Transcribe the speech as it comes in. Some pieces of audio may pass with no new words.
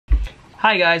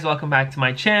Hi guys, welcome back to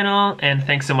my channel and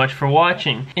thanks so much for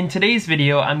watching. In today's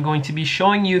video, I'm going to be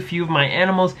showing you a few of my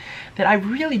animals that I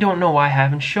really don't know why I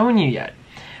haven't shown you yet.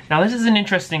 Now this is an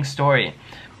interesting story.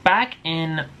 Back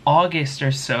in August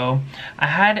or so, I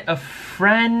had a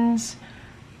friend's,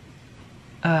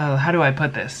 how do I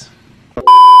put this?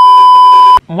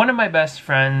 One of my best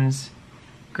friend's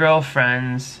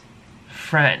girlfriend's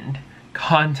friend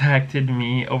contacted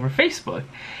me over Facebook.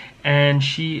 And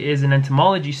she is an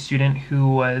entomology student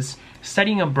who was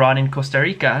studying abroad in Costa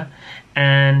Rica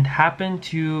and happened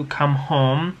to come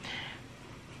home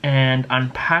and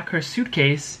unpack her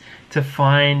suitcase to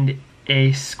find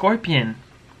a scorpion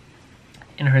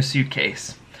in her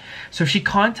suitcase. So she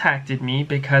contacted me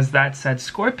because that said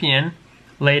scorpion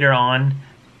later on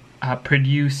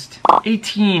produced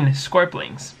 18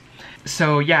 scorpions.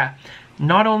 So yeah,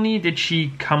 not only did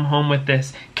she come home with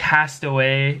this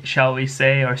castaway, shall we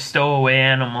say, or stowaway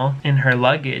animal in her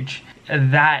luggage,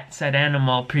 that said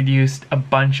animal produced a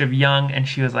bunch of young, and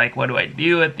she was like, what do I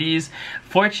do with these?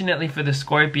 Fortunately for the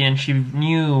scorpion, she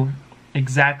knew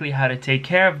exactly how to take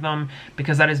care of them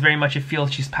because that is very much a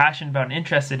field she's passionate about and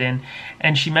interested in.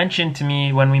 And she mentioned to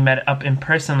me when we met up in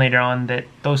person later on that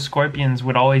those scorpions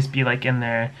would always be like in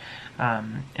their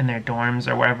dorms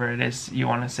or wherever it is you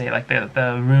want to say, like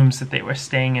the rooms that they were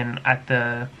staying in at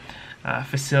the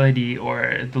facility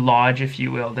or the lodge, if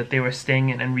you will, that they were staying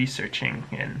in and researching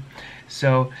in.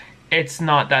 So it's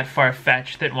not that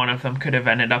far-fetched that one of them could have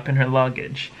ended up in her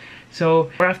luggage.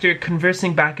 So after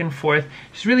conversing back and forth,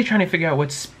 she's really trying to figure out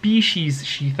what species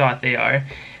she thought they are.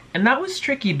 And that was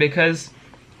tricky because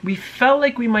we felt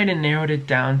like we might have narrowed it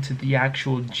down to the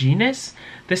actual genus.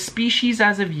 The species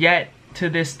as of yet, to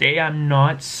this day, I'm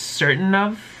not certain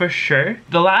of for sure.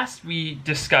 The last we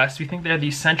discussed, we think they're the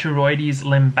Centruroides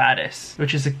limbatus,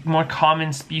 which is a more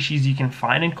common species you can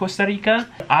find in Costa Rica.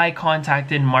 I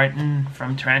contacted Martin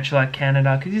from Tarantula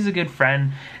Canada because he's a good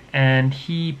friend and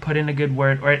he put in a good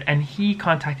word, and he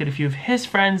contacted a few of his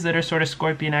friends that are sort of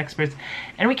scorpion experts,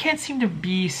 and we can't seem to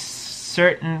be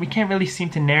certain, we can't really seem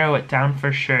to narrow it down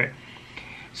for sure.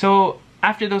 So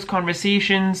after those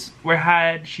conversations were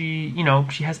had, she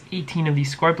has 18 of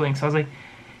these scorpions. So I was like,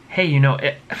 hey,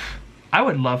 I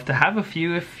would love to have a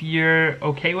few if you're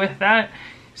okay with that.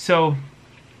 So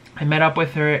I met up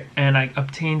with her and I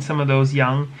obtained some of those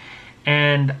young.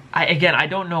 And I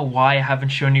don't know why I haven't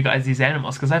shown you guys these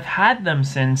animals because I've had them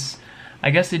since, I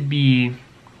guess it'd be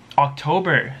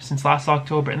October, since last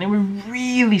October. And they were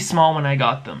really small when I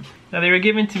got them. Now they were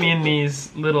given to me in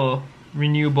these little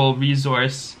renewable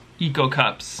resource eco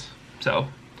cups, so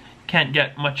can't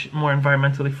get much more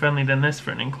environmentally friendly than this for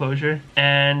an enclosure.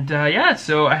 And yeah,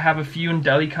 so I have a few in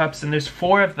deli cups and there's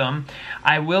 4 of them.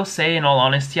 I will say, in all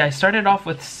honesty, I started off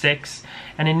with 6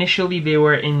 and initially they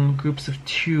were in groups of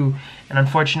 2, and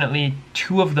unfortunately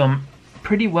 2 of them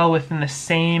pretty well within the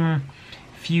same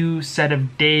few set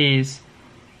of days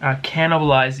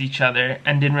cannibalized each other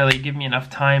and didn't really give me enough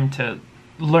time to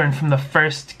learn from the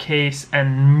first case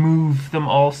and move them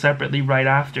all separately right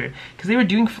after, because they were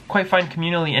doing quite fine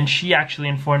communally, and she actually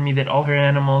informed me that all her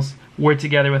animals were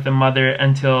together with the mother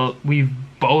until we've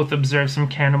both observed some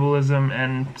cannibalism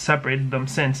and separated them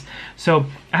since. So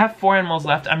I have 4 animals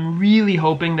left. I'm really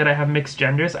hoping that I have mixed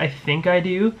genders. I think I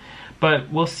do,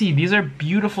 but we'll see. These are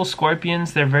beautiful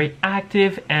scorpions. They're very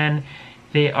active and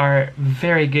they are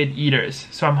very good eaters.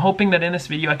 So I'm hoping that in this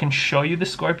video I can show you the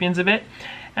scorpions a bit.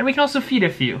 And we can also feed a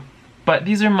few. But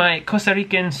these are my Costa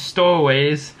Rican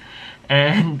stowaways,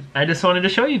 and I just wanted to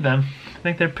show you them. I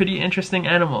think they're pretty interesting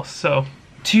animals. So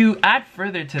to add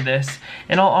further to this,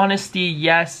 in all honesty,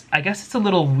 yes, I guess it's a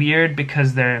little weird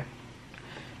because they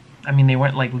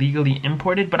weren't like legally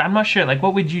imported, but I'm not sure, like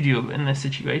what would you do in this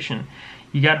situation?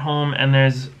 You get home and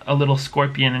there's a little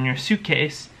scorpion in your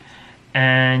suitcase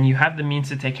and you have the means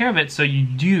to take care of it, so you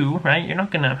do, right? You're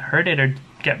not gonna hurt it or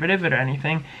get rid of it or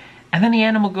anything. And then the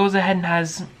animal goes ahead and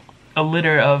has a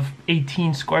litter of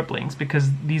 18 scorpions because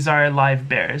these are live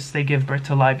bears. They give birth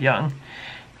to live young.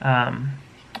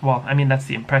 Well, that's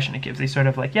the impression it gives. They sort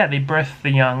of like, yeah, they birth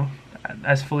the young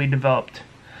as fully developed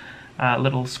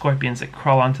little scorpions that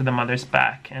crawl onto the mother's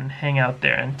back and hang out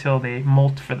there until they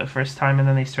molt for the first time, and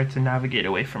then they start to navigate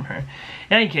away from her.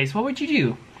 In any case, what would you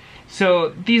do?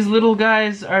 So these little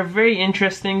guys are very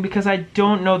interesting because I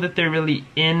don't know that they're really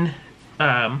in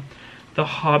the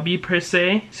hobby per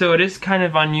se, so it is kind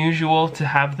of unusual to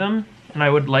have them, and I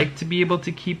would like to be able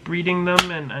to keep breeding them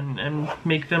and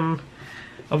make them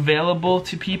available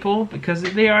to people because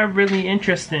they are really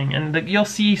interesting, and you'll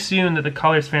see soon that the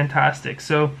color is fantastic.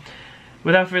 So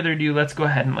without further ado, let's go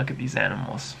ahead and look at these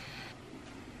animals.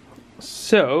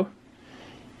 So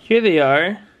here they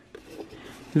are.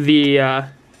 the,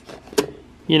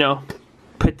 you know,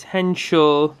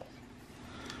 potential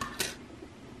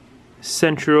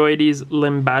Centruroides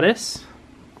limbatus.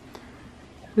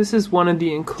 This is one of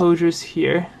the enclosures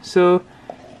here. So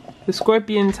the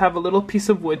scorpions have a little piece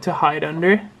of wood to hide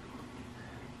under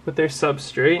with their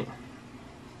substrate.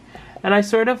 And I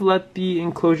sort of let the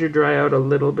enclosure dry out a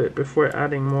little bit before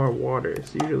adding more water.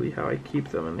 It's usually how I keep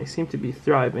them, and they seem to be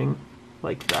thriving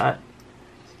like that.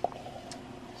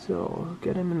 So I'll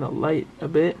get them in the light a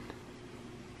bit.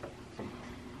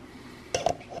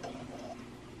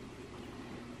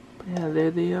 Yeah, there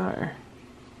they are.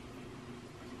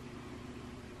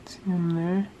 See them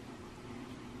there?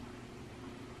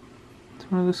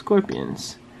 It's one of the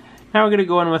scorpions. Now we're going to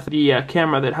go in with the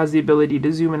camera that has the ability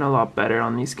to zoom in a lot better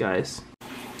on these guys.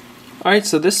 Alright,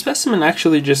 so this specimen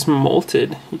actually just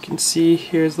molted. You can see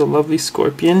here's the lovely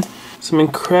scorpion. Some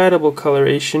incredible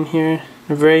coloration here.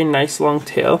 A very nice long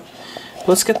tail.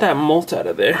 Let's get that molt out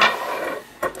of there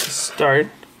to start.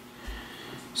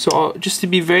 So just to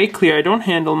be very clear, I don't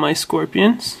handle my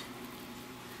scorpions.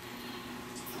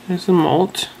 There's the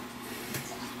molt.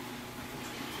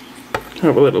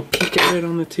 Have a little peek at it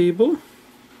on the table.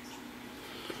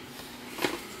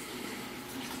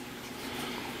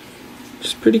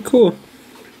 It's pretty cool.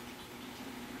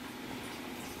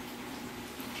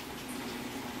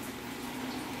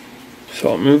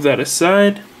 So I'll move that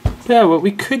aside. Yeah, what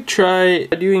we could try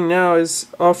doing now is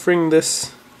offering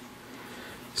this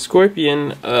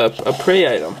scorpion a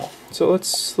prey item. So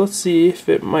let's see if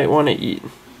it might want to eat.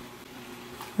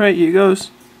 Right, here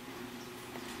goes.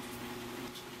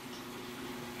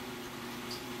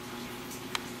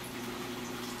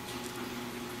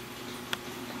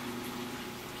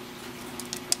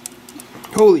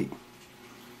 Holy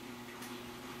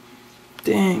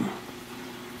dang.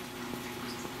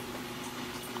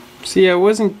 See, I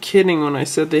wasn't kidding when I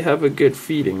said they have a good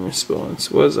feeding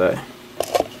response, was I?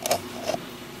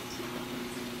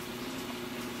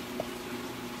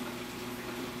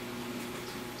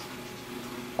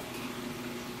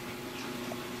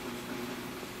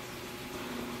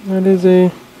 That is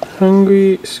a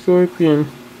hungry scorpion.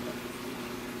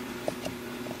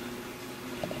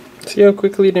 See how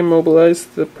quickly they mobilize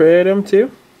the prey item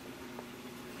too?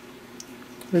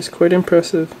 It's quite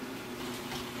impressive.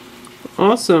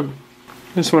 Awesome!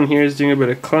 This one here is doing a bit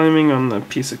of climbing on the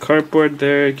piece of cardboard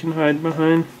there I can hide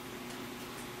behind.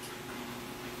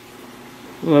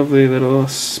 Lovely little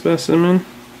specimen.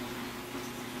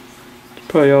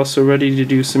 Probably also ready to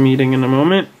do some eating in a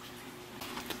moment.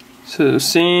 So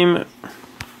it's the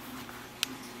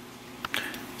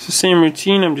same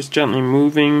routine, I'm just gently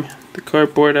moving the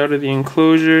cardboard out of the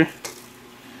enclosure,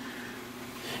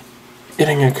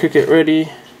 getting our cricket ready,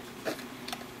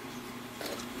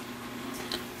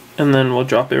 and then we'll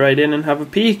drop it right in and have a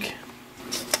peek.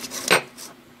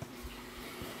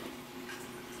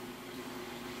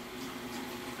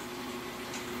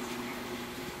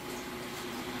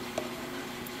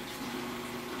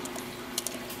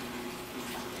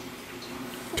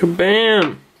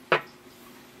 Kabam!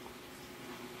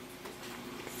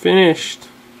 Finished.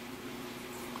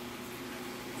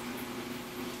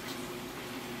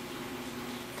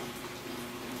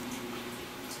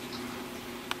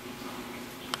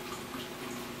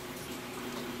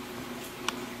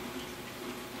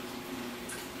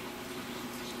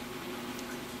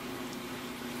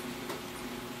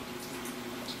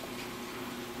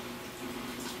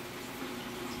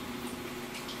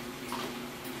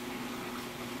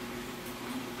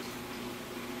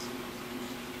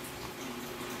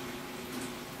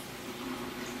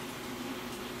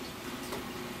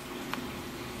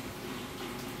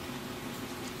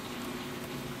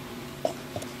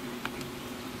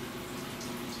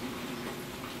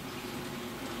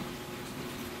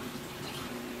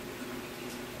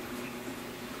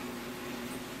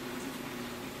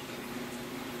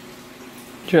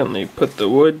 Gently put the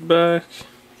wood back,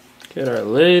 get our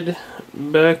lid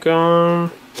back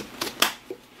on,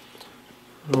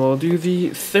 and we'll do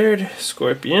the third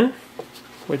scorpion,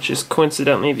 which is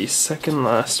coincidentally the second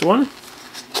last one.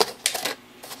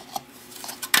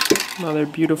 Another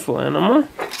beautiful animal.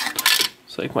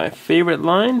 It's like my favorite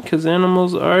line because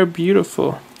animals are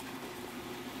beautiful.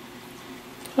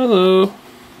 Hello.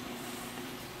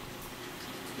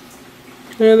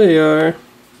 There they are.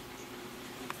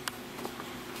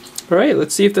 Alright,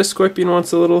 let's see if this scorpion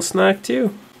wants a little snack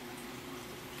too.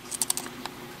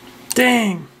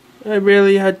 Dang! I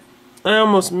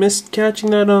almost missed catching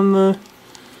that on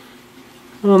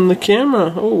the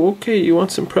camera. Oh, okay, you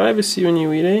want some privacy when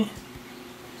you eat, eh?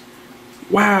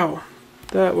 Wow!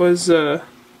 That was a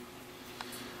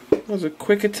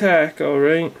quick attack,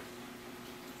 alright.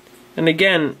 And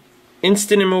again,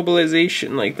 instant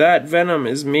immobilization. Like, that venom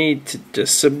is made to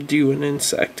just subdue an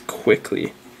insect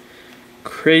quickly.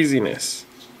 Craziness.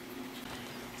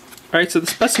 Alright, so the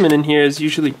specimen in here is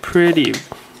usually pretty,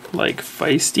 like,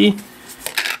 feisty.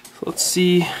 So let's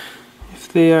see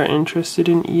if they are interested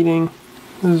in eating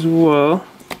as well.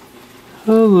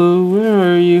 Hello,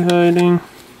 where are you hiding?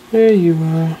 There you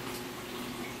are.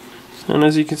 And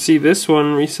as you can see, this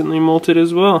one recently molted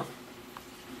as well.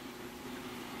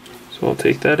 So I'll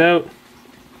take that out.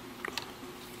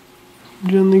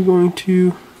 Gently going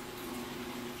to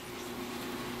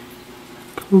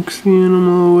coax the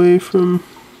animal away from.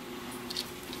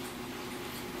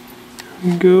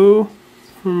 There we go.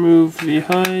 Remove the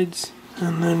hides,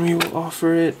 and then we will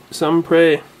offer it some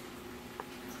prey.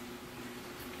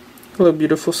 Hello,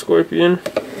 beautiful scorpion.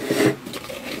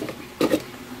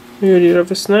 Here, do you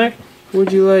have a snack?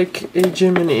 Would you like a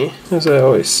Jiminy, as I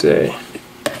always say?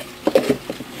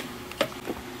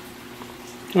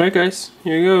 Alright guys,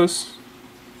 here goes.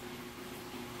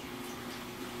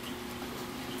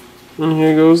 And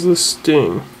here goes the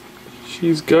sting.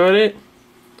 She's got it.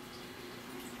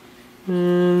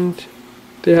 And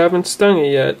they haven't stung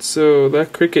it yet, so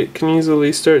that cricket can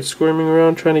easily start squirming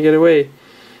around trying to get away.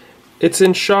 It's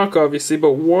in shock obviously,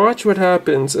 but watch what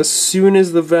happens as soon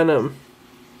as the venom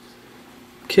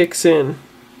kicks in.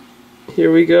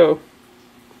 Here we go.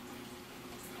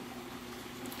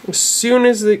 As soon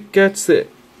as it gets it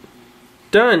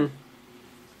done.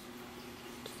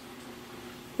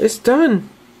 It's done.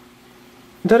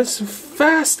 That is some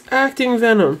fast acting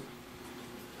venom.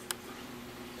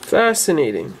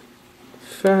 Fascinating.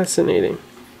 Fascinating.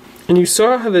 And you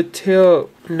saw how the tail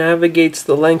navigates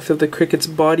the length of the cricket's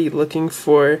body looking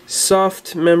for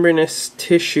soft membranous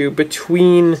tissue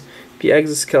between the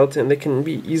exoskeleton that can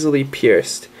be easily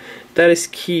pierced. That is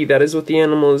key. That is what the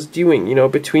animal is doing, you know,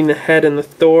 between the head and the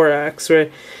thorax,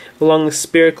 right along the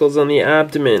spiracles on the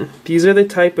abdomen. These are the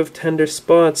type of tender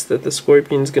spots that the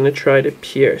scorpion is going to try to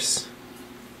pierce.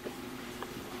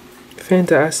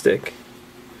 Fantastic.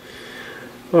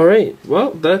 Alright,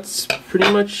 well, that's pretty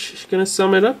much going to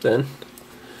sum it up then.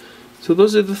 So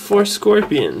those are the 4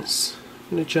 scorpions.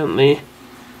 I'm going to gently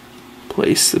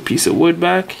place the piece of wood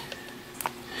back.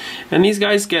 And these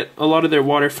guys get a lot of their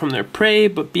water from their prey,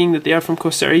 but being that they are from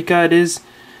Costa Rica, it is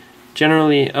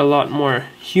generally a lot more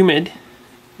humid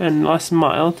and less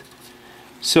mild.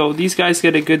 So these guys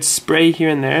get a good spray here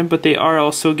and there, but they are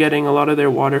also getting a lot of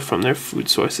their water from their food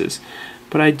sources.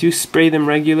 But I do spray them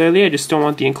regularly. I just don't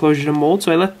want the enclosure to mold,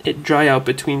 so I let it dry out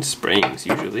between sprayings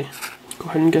usually. Go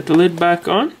ahead and get the lid back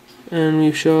on, and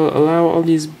we shall allow all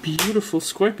these beautiful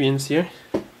scorpions here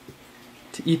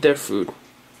to eat their food.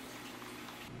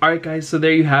 Alright guys, so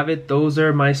there you have it. Those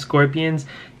are my scorpions.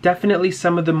 Definitely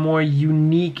some of the more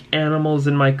unique animals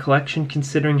in my collection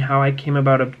considering how I came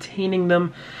about obtaining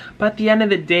them. But at the end of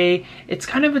the day, it's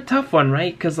kind of a tough one,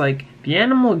 right? Because like, the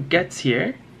animal gets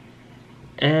here,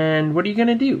 and what are you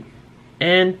gonna do?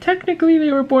 And technically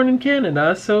they were born in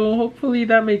Canada, so hopefully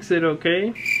that makes it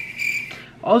okay.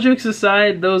 All jokes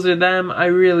aside, those are them. I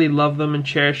really love them and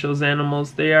cherish those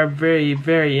animals. They are very,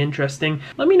 very interesting.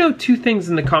 Let me know 2 things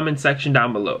in the comment section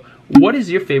down below. What is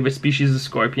your favorite species of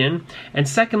scorpion? And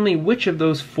secondly, which of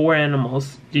those 4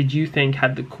 animals did you think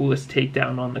had the coolest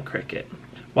takedown on the cricket?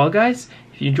 Well guys,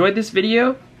 if you enjoyed this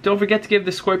video, don't forget to give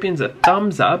the scorpions a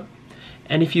thumbs up.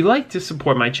 And if you'd like to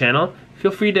support my channel, feel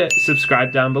free to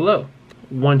subscribe down below.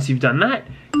 Once you've done that,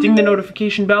 ding the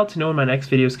notification bell to know when my next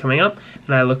video is coming up,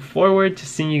 and I look forward to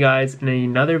seeing you guys in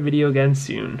another video again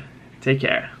soon. Take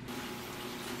care.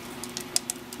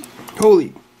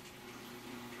 Holy.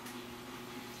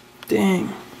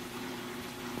 Dang.